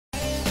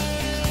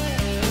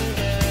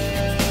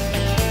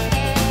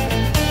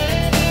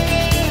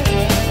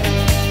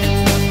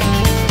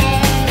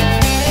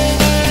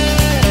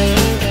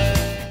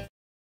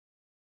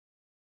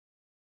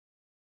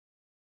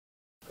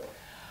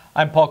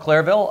I'm Paul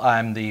Clairville.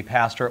 I'm the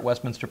pastor at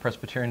Westminster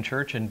Presbyterian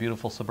Church in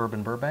beautiful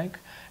suburban Burbank,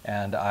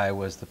 and I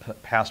was the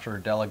pastor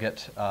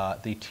delegate,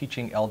 the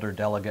teaching elder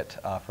delegate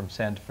from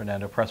San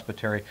Fernando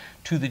Presbytery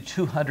to the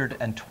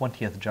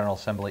 220th General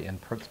Assembly in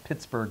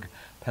Pittsburgh,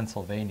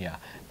 Pennsylvania.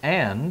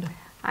 And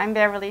I'm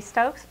Beverly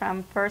Stokes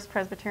from First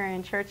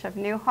Presbyterian Church of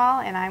Newhall,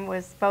 and I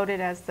was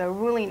voted as the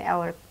ruling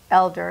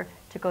elder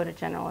to go to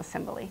General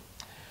Assembly.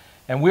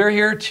 And we're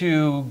here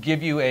to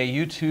give you a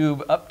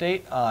YouTube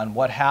update on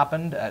what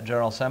happened at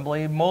General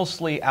Assembly,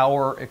 mostly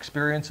our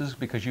experiences,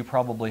 because you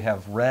probably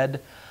have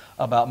read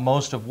about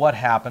most of what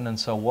happened. And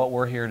so what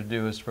we're here to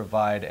do is to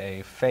provide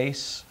a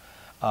face,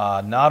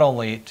 not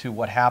only to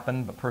what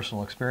happened, but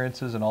personal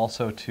experiences, and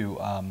also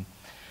to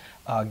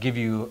give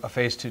you a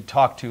face to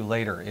talk to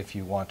later if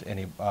you want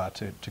any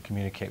to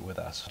communicate with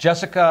us.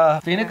 Jessica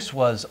Phoenix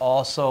was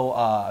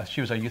also,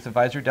 she was a youth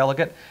advisory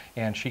delegate,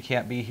 and she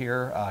can't be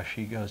here.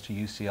 She goes to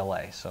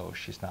UCLA, so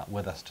she's not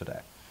with us today.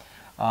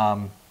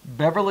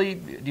 Beverly,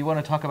 do you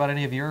want to talk about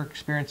any of your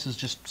experiences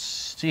just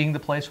seeing the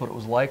place, what it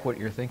was like, what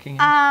you're thinking?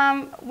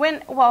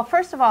 Well,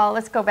 first of all,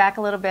 let's go back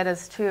a little bit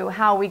as to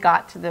how we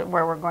got to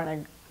where we're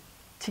going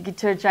to get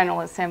to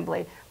General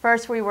Assembly.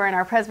 First, we were in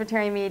our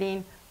Presbyterian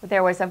meeting.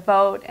 There was a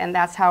vote, and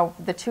that's how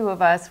the two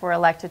of us were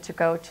elected to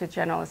go to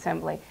General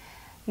Assembly.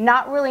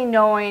 Not really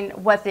knowing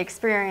what the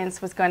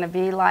experience was going to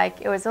be like.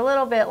 It was a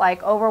little bit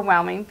like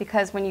overwhelming,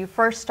 because when you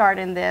first start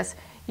in this,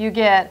 you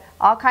get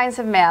all kinds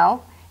of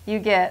mail. You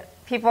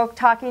get people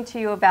talking to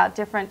you about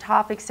different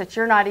topics that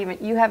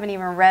you haven't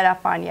even read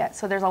up on yet.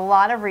 So there's a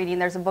lot of reading.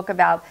 There's a book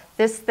about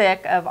this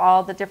thick of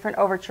all the different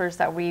overtures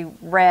that we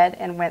read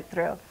and went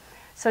through.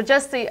 So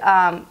just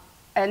the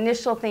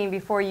initial thing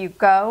before you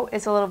go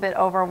is a little bit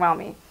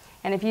overwhelming.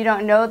 And if you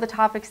don't know the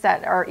topics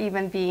that are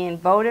even being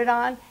voted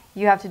on,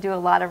 you have to do a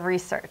lot of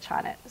research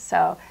on it.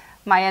 So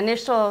my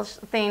initial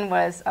thing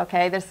was,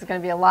 okay, this is going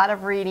to be a lot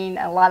of reading,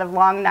 a lot of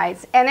long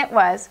nights, and it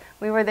was.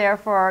 We were there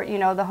for,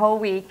 the whole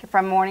week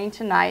from morning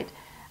to night,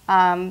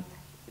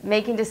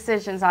 making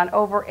decisions on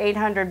over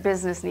 800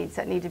 business needs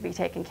that need to be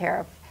taken care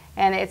of.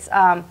 And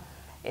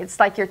it's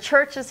like your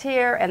church is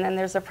here, and then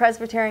there's a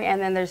Presbyterian,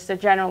 and then there's the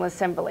General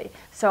Assembly.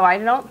 So I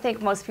don't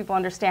think most people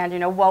understand,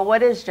 well,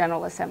 what is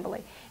General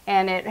Assembly?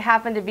 And it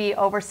happened to be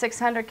over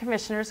 600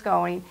 commissioners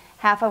going,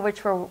 half of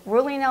which were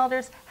ruling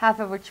elders, half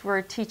of which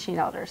were teaching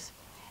elders.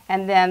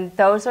 And then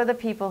those are the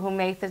people who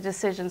make the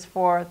decisions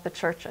for the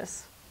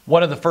churches.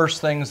 One of the first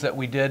things that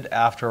we did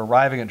after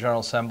arriving at General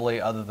Assembly,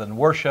 other than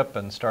worship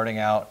and starting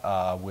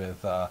out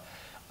with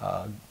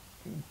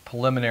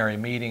preliminary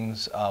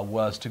meetings,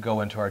 was to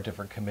go into our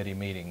different committee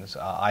meetings.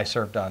 I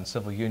served on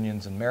civil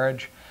unions and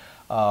marriage.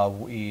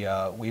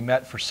 We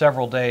met for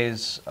several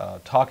days,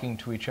 talking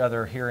to each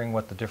other, hearing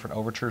what the different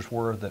overtures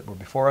were that were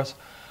before us,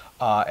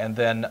 and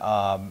then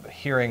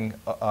hearing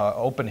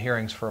open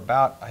hearings for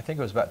I think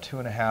it was about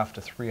 2.5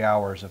 to 3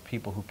 hours of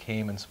people who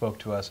came and spoke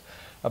to us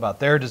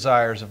about their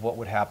desires of what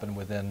would happen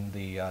within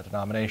the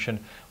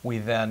denomination. We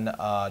then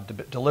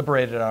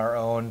deliberated on our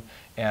own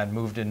and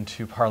moved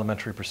into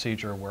parliamentary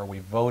procedure, where we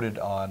voted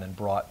on and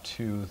brought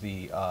to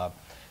the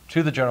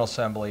General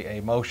Assembly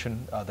a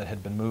motion that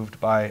had been moved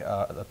by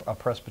a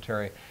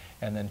presbytery,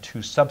 and then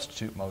 2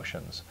 substitute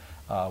motions,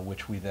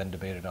 which we then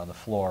debated on the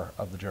floor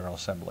of the General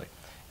Assembly.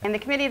 And the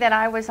committee that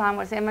I was on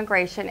was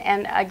immigration.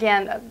 And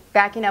again,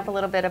 backing up a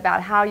little bit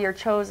about how you're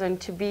chosen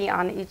to be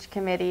on each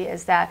committee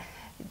is that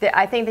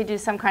I think they do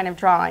some kind of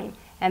drawing.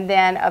 And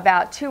then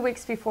about 2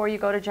 weeks before you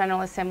go to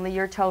General Assembly,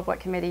 you're told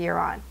what committee you're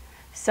on.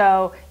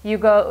 So you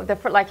go,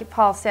 like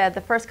Paul said,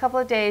 the first couple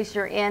of days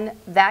you're in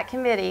that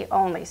committee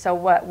only. So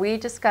what we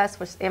discussed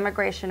was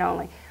immigration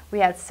only. We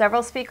had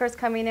several speakers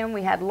coming in.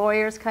 We had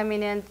lawyers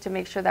coming in to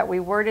make sure that we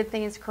worded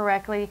things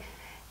correctly.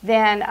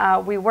 Then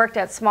we worked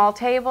at small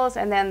tables,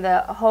 and then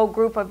the whole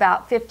group,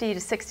 about 50 to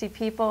 60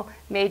 people,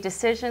 made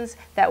decisions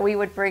that we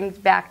would bring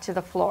back to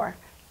the floor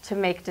to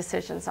make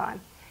decisions on.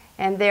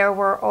 And there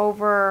were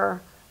over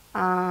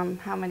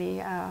how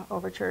many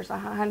overtures?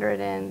 100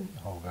 and...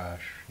 Oh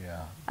gosh,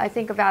 yeah. I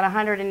think about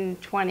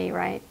 120,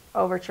 right,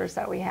 overtures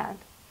that we had.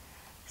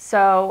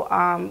 So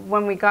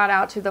when we got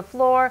out to the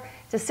floor,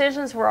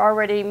 decisions were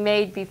already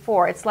made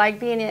before. It's like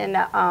being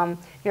in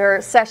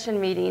your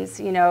session meetings.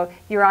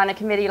 You're on a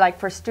committee like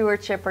for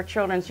stewardship or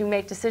children's. You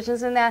make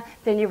decisions in that,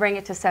 then you bring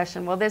it to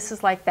session. Well, this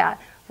is like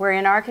that. We're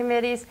in our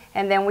committees,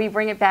 and then we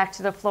bring it back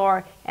to the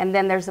floor, and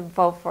then there's a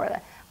vote for it.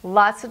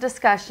 Lots of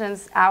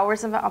discussions,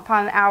 hours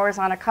upon hours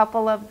on a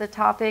couple of the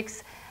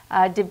topics.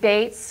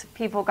 Debates,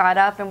 people got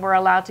up and were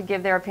allowed to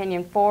give their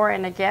opinion for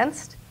and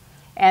against.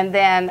 And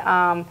then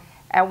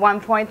at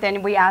one point,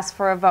 then we asked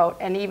for a vote,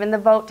 and even the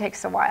vote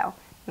takes a while.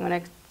 You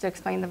want to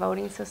explain the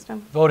voting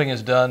system? Voting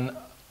is done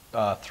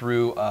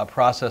through a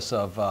process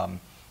of,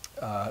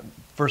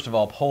 first of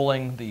all,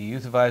 polling the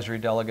youth advisory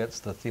delegates,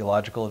 the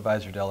theological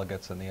advisory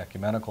delegates, and the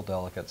ecumenical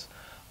delegates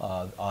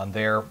on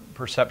their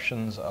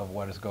perceptions of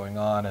what is going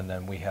on, and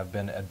then we have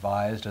been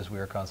advised, as we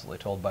are constantly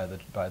told by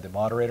the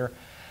moderator,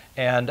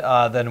 and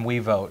then we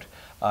vote.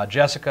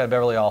 Jessica and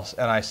Beverly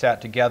and I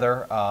sat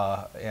together,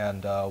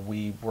 and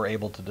we were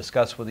able to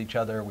discuss with each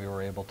other. We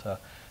were able to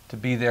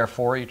be there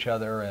for each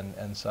other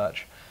and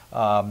such.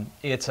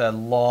 It's a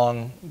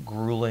long,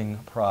 grueling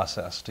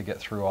process to get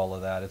through all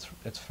of that.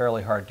 It's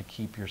fairly hard to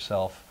keep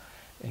yourself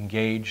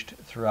engaged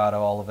throughout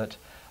all of it,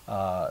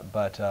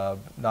 but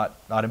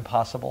not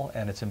impossible,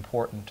 and it's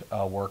important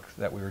work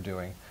that we were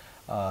doing.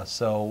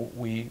 So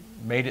we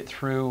made it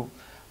through.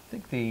 I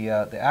think the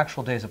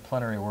actual days of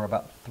plenary were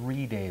about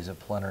 3 days of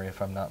plenary,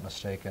 if I'm not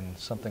mistaken,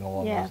 something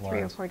along those lines. Yeah,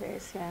 3 or 4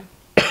 days, yeah.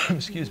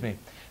 Excuse me.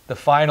 The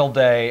final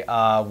day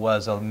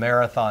was a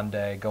marathon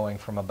day going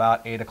from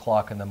about 8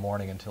 o'clock in the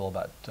morning until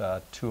about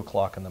 2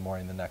 o'clock in the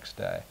morning the next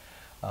day,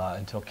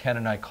 until Ken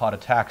and I caught a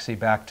taxi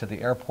back to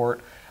the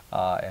airport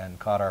and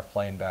caught our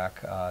plane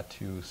back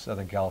to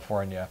Southern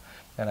California,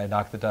 and I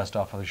knocked the dust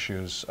off of the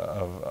shoes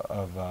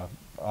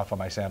off of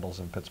my sandals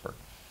in Pittsburgh.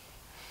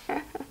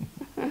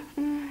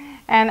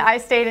 And I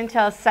stayed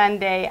until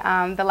Sunday.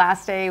 The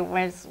last day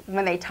was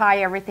when they tie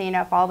everything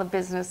up, all the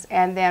business,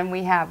 and then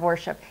we have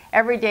worship.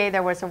 Every day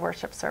there was a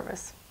worship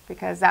service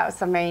because that was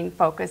the main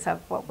focus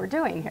of what we're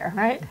doing here,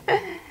 right?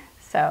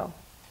 So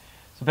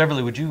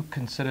Beverly, would you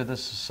consider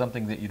this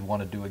something that you'd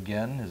want to do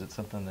again? Is it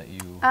something that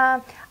you...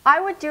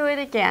 I would do it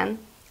again.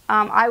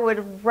 I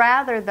would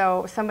rather,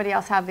 though, somebody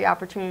else have the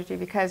opportunity,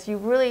 because you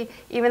really,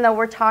 even though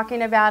we're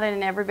talking about it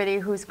and everybody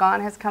who's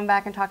gone has come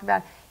back and talked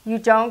about it, you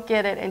don't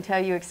get it until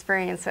you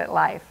experience it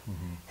live.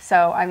 Mm-hmm.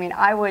 So, I mean,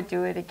 I would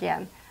do it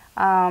again.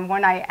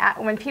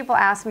 When people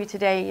ask me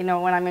today, you know,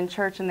 when I'm in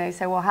church and they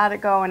say, well, how'd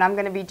it go? And I'm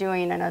going to be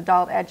doing an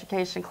adult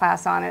education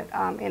class on it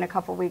in a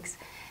couple weeks.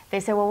 They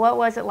say, well, what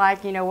was it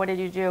like? You know, what did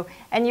you do?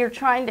 And you're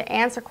trying to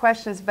answer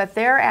questions, but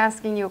they're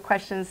asking you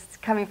questions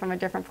coming from a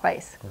different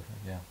place. Perfect,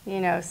 yeah.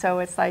 You know, so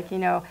it's like, you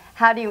know,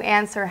 how do you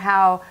answer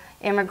how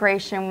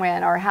immigration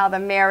went or how the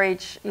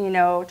marriage, you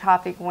know,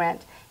 topic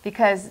went?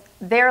 Because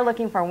they're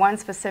looking for one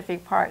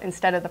specific part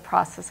instead of the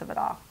process of it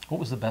all. What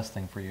was the best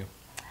thing for you?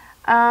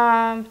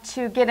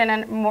 To get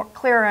a more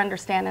clearer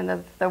understanding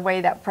of the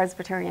way that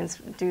Presbyterians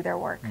do their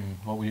work.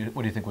 What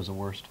do you think was the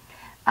worst?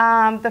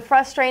 The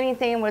frustrating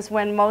thing was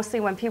mostly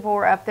when people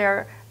were up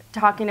there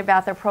talking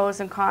about their pros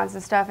and cons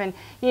and stuff, and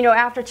you know,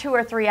 after 2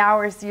 or 3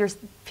 hours,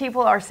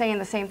 people are saying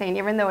the same thing,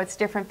 even though it's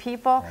different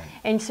people. Right.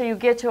 And so you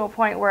get to a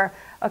point where,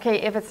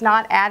 okay, if it's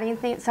not adding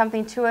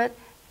something to it,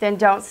 then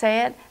don't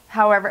say it.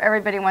 However,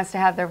 everybody wants to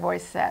have their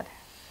voice said.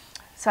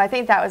 So I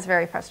think that was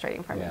very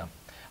frustrating for me.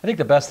 I think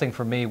the best thing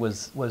for me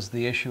was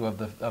the issue of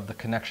the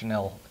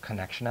connectional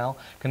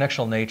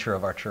nature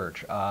of our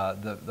church.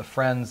 The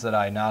friends that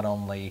I not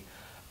only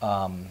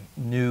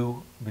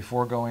knew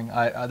before going,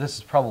 this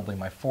is probably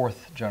my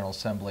 4th General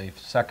Assembly,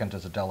 2nd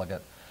as a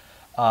delegate,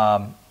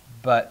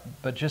 but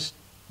just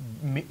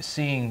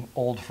seeing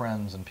old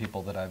friends and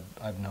people that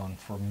I've known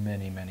for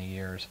many, many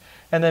years,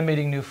 and then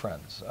meeting new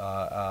friends,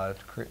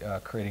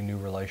 creating new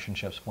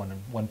relationships.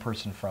 One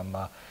person from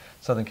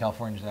Southern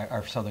California,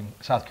 or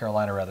South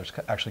Carolina rather, has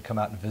actually come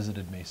out and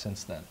visited me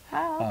since then.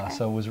 Oh, okay.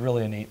 So it was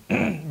really a neat,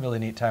 really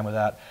neat time with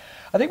that.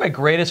 I think my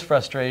greatest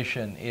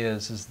frustration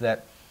is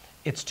that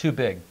it's too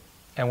big,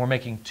 and we're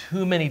making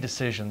too many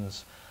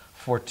decisions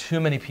for too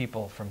many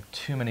people from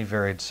too many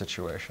varied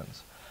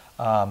situations.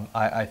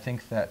 I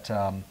think that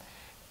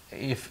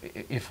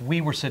if we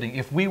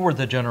were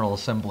the General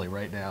Assembly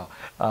right now,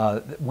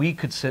 we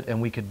could sit and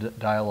we could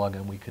dialogue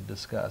and we could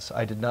discuss.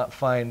 I did not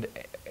find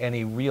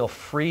any real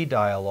free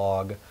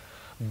dialogue,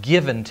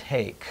 give and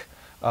take,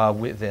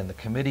 within the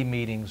committee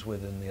meetings,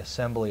 within the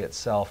Assembly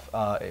itself.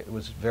 It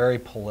was very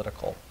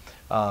political.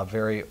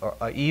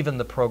 Even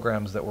the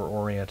programs that were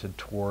oriented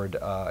toward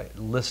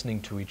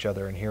listening to each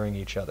other and hearing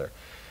each other,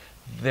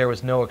 there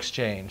was no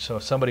exchange. So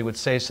if somebody would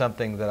say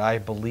something that I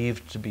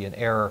believed to be an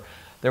error,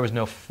 there was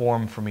no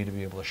forum for me to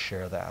be able to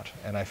share that.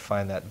 And I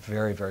find that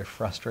very, very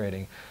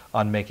frustrating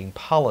on making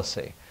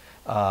policy.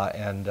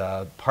 And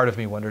part of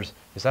me wonders,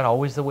 is that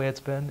always the way it's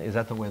been? Is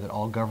that the way that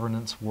all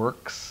governance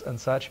works and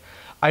such?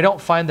 I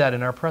don't find that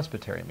in our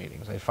Presbyterian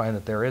meetings. I find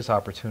that there is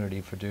opportunity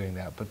for doing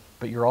that,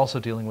 but you're also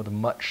dealing with a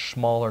much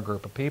smaller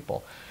group of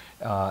people,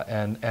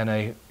 and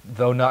a,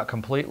 though not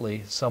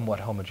completely,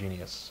 somewhat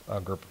homogeneous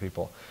group of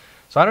people.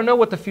 So I don't know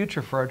what the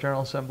future for our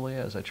General Assembly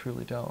is. I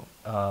truly don't.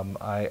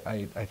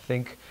 I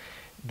think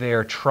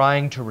they're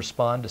trying to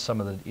respond to some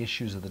of the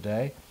issues of the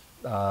day,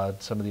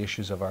 some of the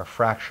issues of our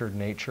fractured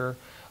nature,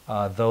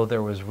 though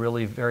there was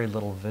really very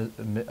little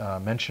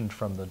mentioned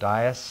from the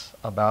dais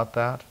about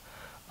that.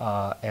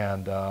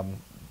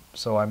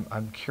 So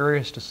I'm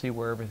curious to see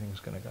where everything's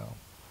going to go.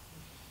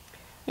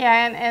 Yeah,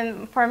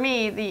 and for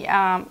me,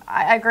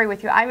 I agree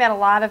with you. I met a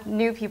lot of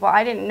new people.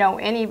 I didn't know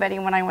anybody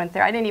when I went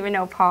there. I didn't even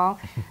know Paul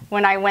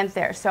when I went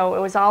there. So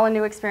it was all a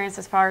new experience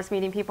as far as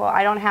meeting people.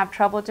 I don't have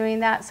trouble doing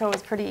that, so it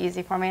was pretty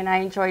easy for me, and I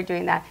enjoyed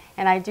doing that.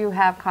 And I do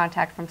have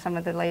contact from some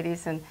of the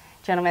ladies and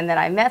gentlemen that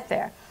I met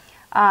there.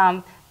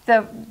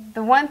 The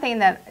one thing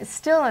that is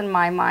still in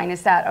my mind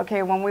is that,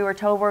 okay, when we were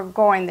told we're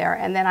going there,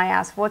 and then I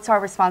asked, what's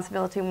our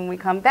responsibility when we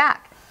come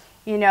back?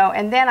 you know,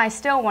 and then I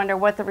still wonder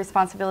what the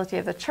responsibility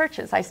of the church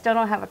is. I still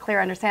don't have a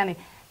clear understanding.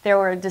 There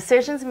were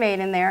decisions made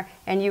in there,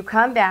 and you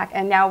come back,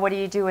 and now what do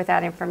you do with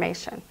that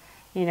information?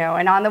 You know,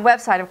 and on the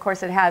website, of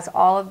course, it has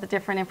all of the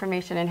different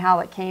information and how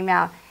it came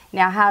out.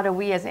 Now, how do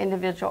we as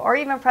individual, or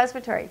even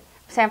Presbytery,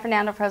 San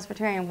Fernando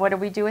Presbyterian, what do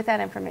we do with that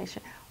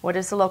information? What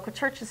is the local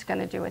church is going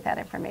to do with that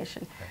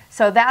information? Okay.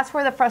 So that's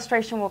where the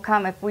frustration will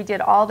come. If we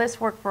did all this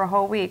work for a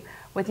whole week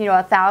with, you know,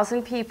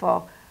 1,000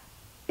 people,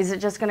 is it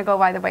just going to go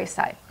by the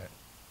wayside? Okay.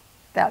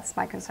 That's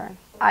my concern.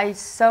 I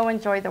so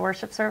enjoyed the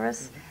worship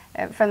service.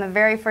 From the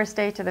very first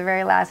day to the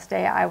very last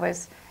day, I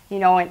was, you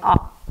know, in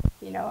awe.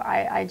 You know,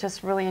 I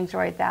just really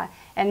enjoyed that.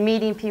 And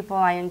meeting people,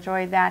 I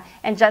enjoyed that.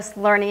 And just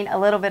learning a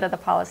little bit of the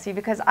policy,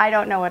 because I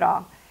don't know it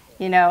all,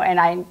 you know, and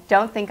I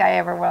don't think I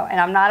ever will. And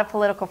I'm not a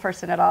political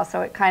person at all,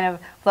 so it kind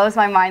of blows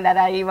my mind that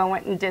I even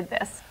went and did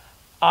this.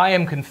 I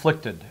am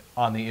conflicted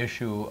on the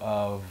issue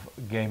of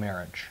gay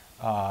marriage,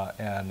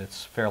 and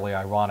it's fairly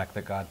ironic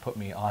that God put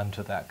me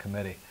onto that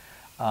committee.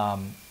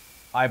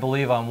 I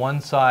believe on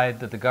one side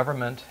that the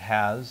government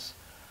has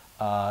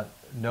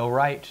no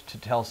right to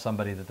tell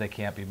somebody that they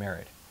can't be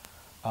married.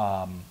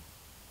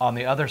 On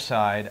the other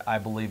side, I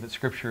believe that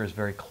Scripture is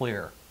very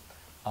clear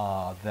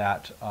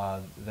that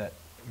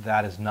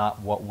is not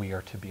what we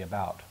are to be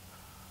about.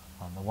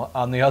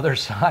 On the other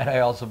side, I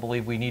also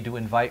believe we need to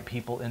invite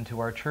people into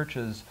our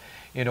churches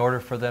in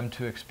order for them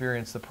to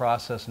experience the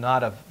process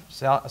not of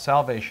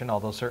salvation,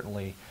 although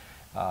certainly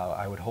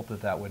I would hope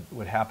that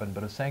would happen,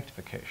 but of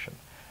sanctification.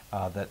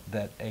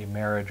 That a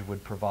marriage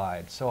would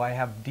provide. So I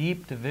have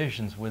deep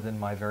divisions within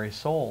my very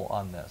soul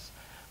on this.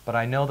 But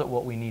I know that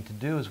what we need to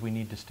do is we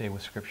need to stay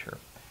with Scripture.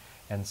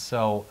 And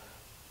so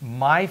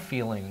my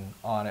feeling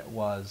on it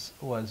was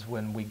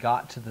when we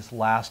got to this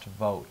last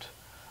vote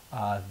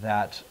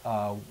that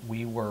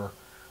we were,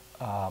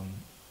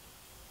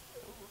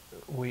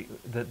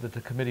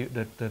 the committee,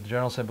 the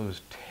General Assembly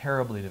was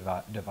terribly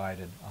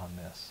divided on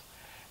this.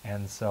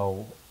 And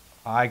so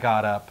I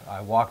got up,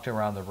 I walked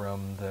around the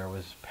room, there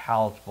was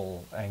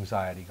palpable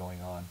anxiety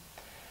going on.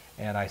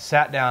 And I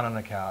sat down on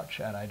the couch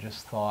and I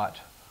just thought,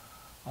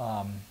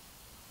 a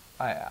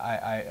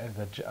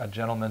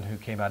gentleman who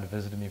came out and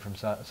visited me from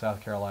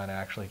South Carolina,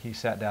 actually, he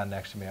sat down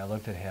next to me. I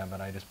looked at him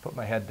and I just put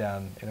my head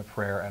down in a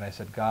prayer and I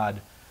said, God,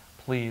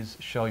 please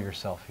show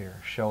yourself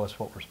here. Show us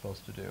what we're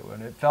supposed to do.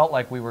 And it felt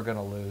like we were going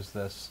to lose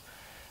this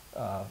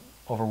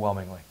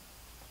overwhelmingly.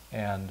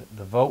 And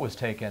the vote was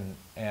taken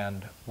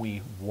and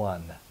we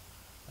won.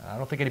 I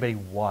don't think anybody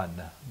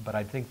won, but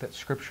I think that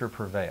Scripture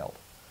prevailed.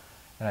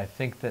 And I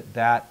think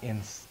that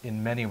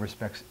in many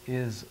respects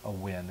is a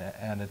win,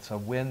 and it's a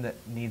win that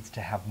needs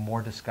to have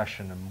more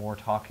discussion and more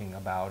talking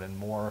about and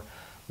more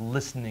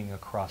listening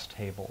across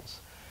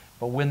tables.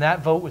 But when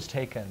that vote was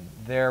taken,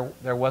 there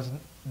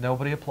wasn't,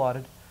 nobody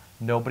applauded,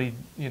 nobody,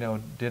 you know,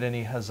 did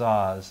any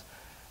huzzas.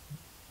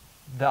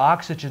 The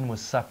oxygen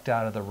was sucked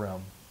out of the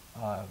room.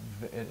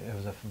 It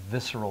was a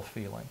visceral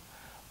feeling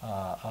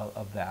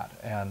of that,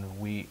 and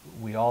we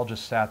all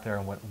just sat there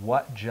and went,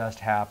 what just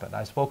happened?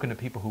 I've spoken to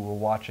people who were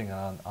watching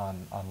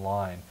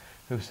online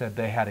who said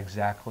they had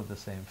exactly the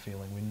same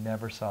feeling. We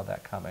never saw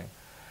that coming.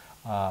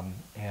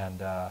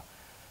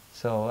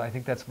 So I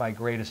think that's my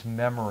greatest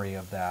memory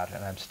of that,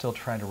 and I'm still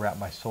trying to wrap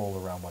my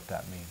soul around what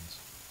that means.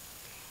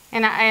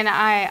 And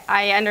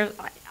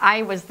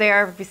I was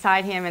there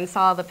beside him and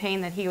saw the pain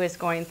that he was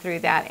going through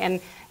that.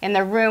 And in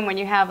the room, when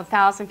you have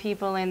 1,000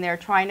 people in there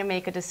trying to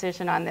make a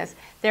decision on this,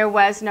 there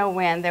was no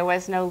win, there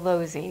was no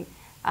losing.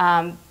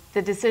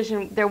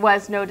 There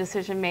was no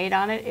decision made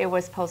on it. It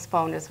was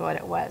postponed is what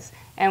it was.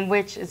 And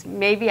which is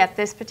maybe at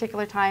this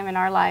particular time in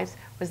our lives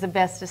was the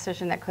best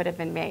decision that could have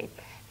been made.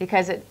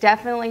 Because it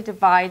definitely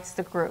divides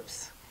the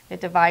groups.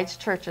 It divides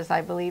churches,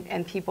 I believe,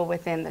 and people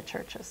within the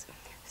churches.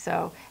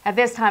 So at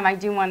this time, I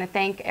do want to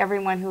thank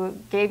everyone who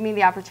gave me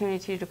the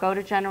opportunity to go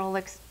to General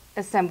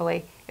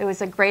Assembly. It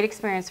was a great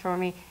experience for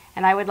me.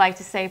 And I would like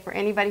to say for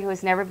anybody who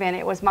has never been,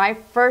 it was my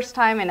first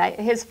time and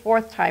his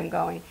fourth time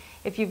going.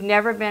 If you've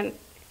never been,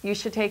 you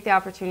should take the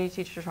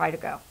opportunity to try to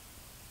go.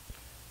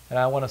 And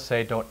I want to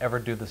say, don't ever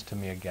do this to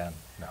me again.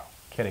 No,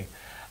 kidding.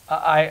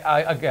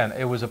 Again,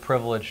 it was a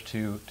privilege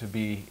to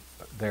be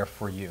there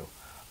for you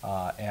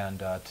and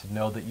to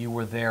know that you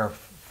were there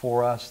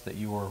for us, that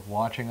you were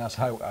watching us.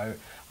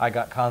 I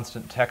got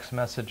constant text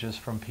messages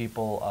from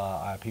people.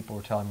 People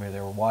were telling me they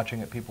were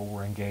watching it. People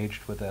were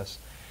engaged with this.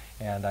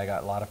 And I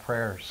got a lot of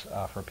prayers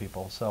for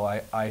people. So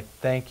I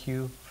thank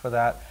you for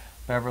that,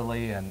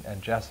 Beverly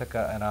and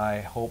Jessica, and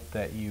I hope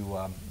that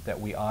that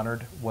we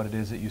honored what it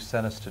is that you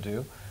sent us to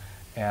do.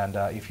 And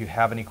if you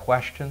have any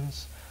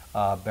questions,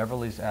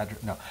 Beverly's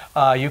address, no,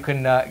 you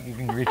can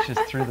reach us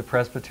through the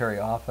Presbytery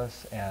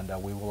office, and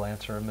we will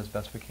answer them as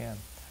best we can.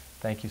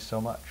 Thank you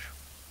so much.